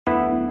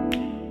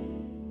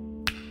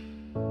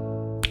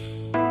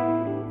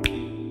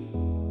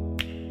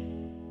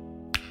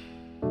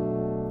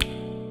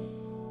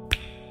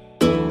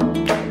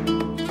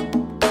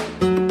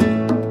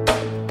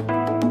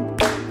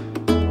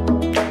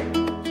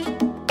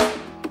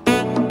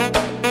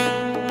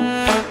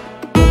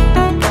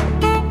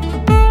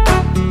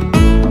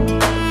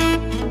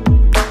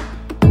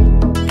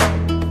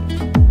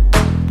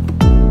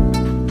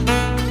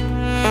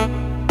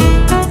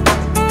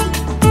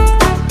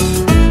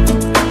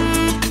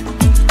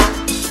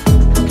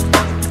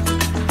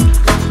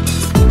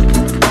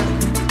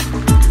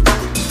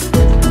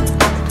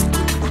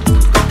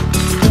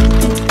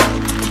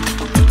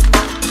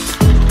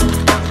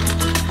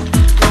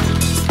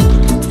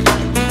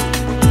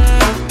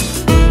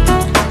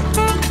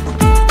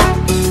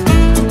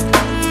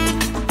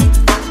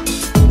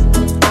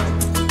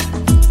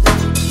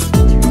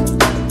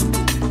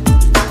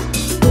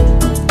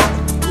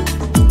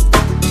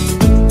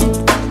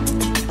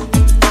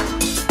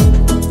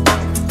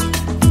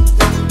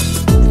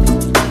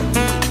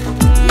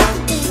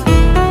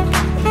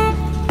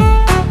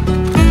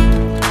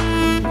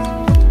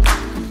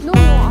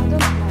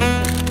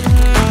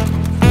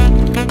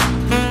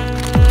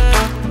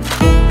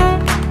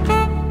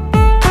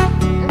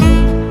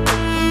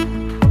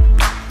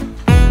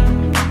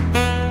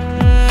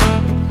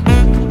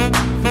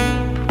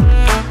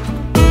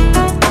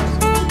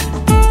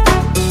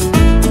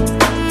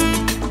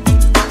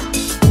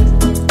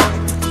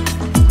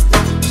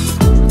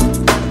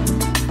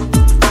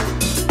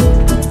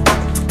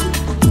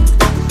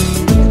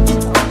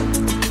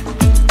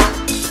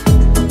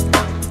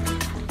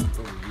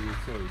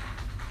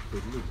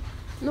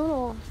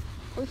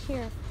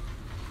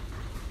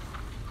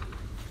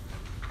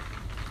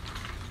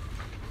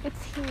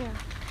It's here.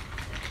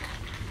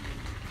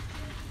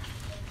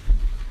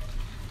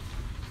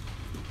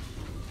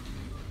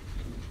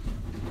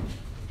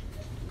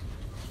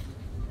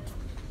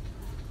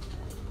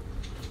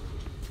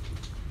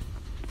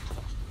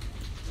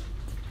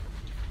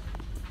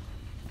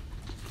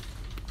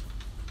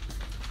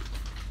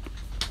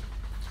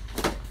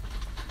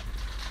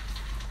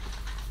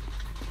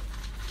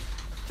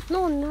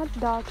 No, not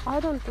that. I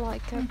don't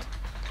like it.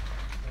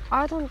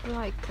 I don't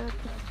like it.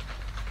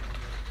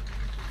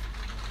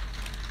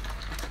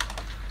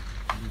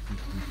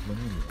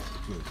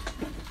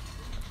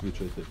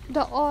 Which I take?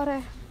 The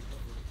ore.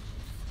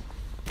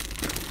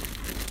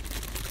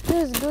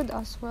 This is good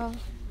as well.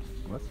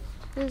 What?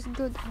 This is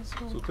good as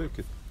So well. take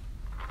it.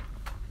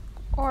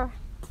 Ore.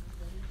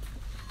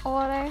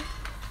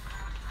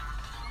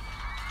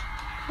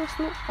 There's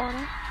no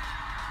ore.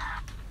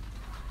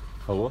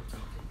 Hello?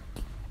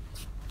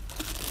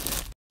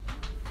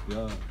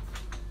 Ja.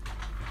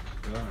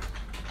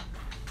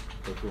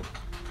 Tako.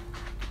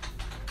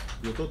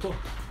 Je to?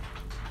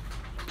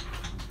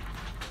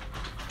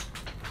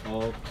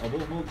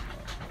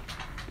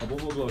 A bo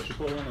mogla še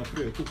pol ena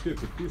prije tudi kaj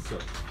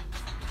podpisati?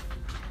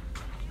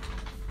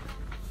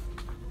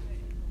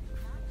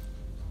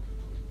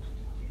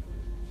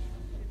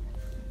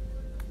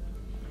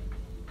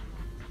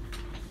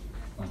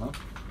 Aha.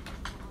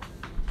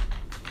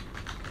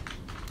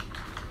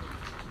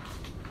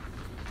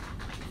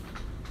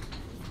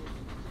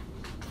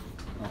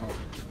 Aha.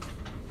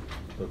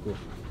 Tako.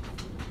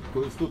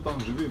 Ko jaz tudi tam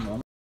živim, a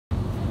ne?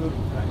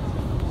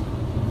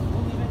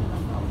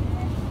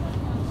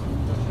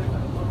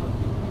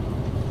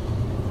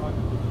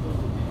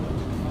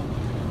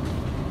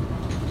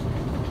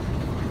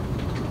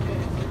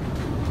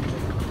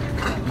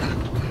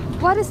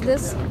 What is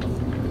this?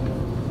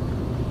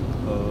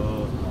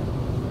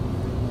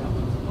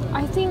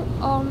 I think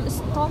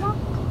stomach.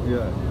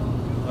 Yeah,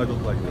 I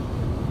don't like it.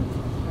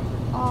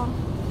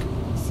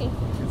 See.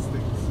 It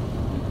stinks.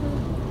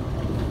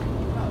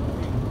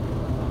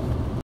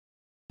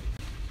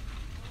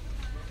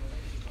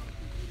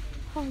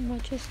 How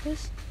much is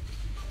this?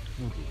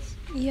 Noodles.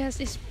 Yes,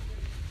 it's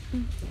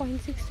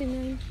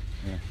 0.69.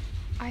 Yeah.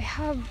 I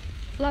have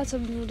lots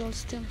of noodles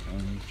still.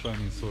 And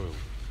Chinese oil.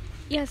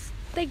 Yes,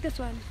 take this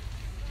one.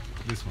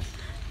 This one.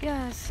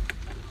 Yes.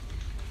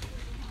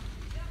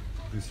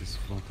 This is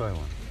from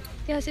Thailand.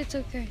 Yes, it's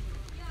okay.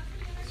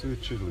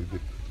 Sweet chili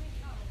dip.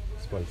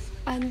 Spice.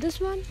 And this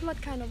one,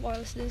 what kind of oil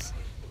is this?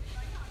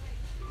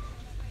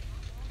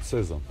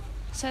 Sesame.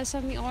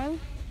 Sesame oil?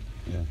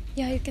 Yeah.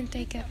 Yeah, you can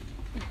take it.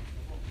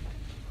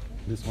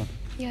 This one.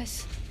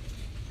 Yes.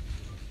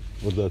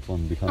 Or that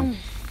one behind.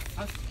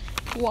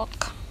 Wok.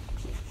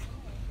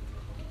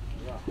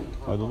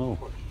 I don't know.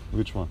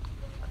 Which one?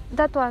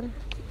 That one.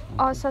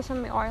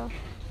 Sesame oil.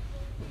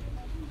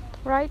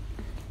 Right?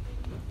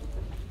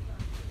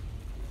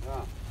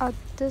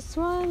 This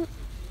one,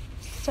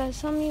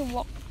 sesame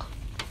wok.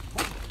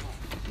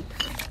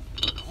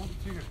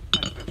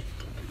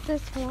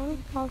 This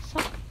one also.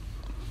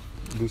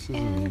 This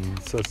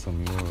isn't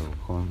sesame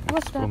oil.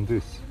 What's It's from that?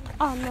 this.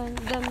 Oh no,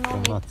 then no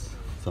From need. nuts.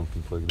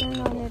 Something like Then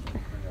that. no need.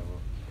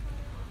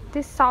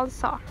 This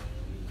salsa.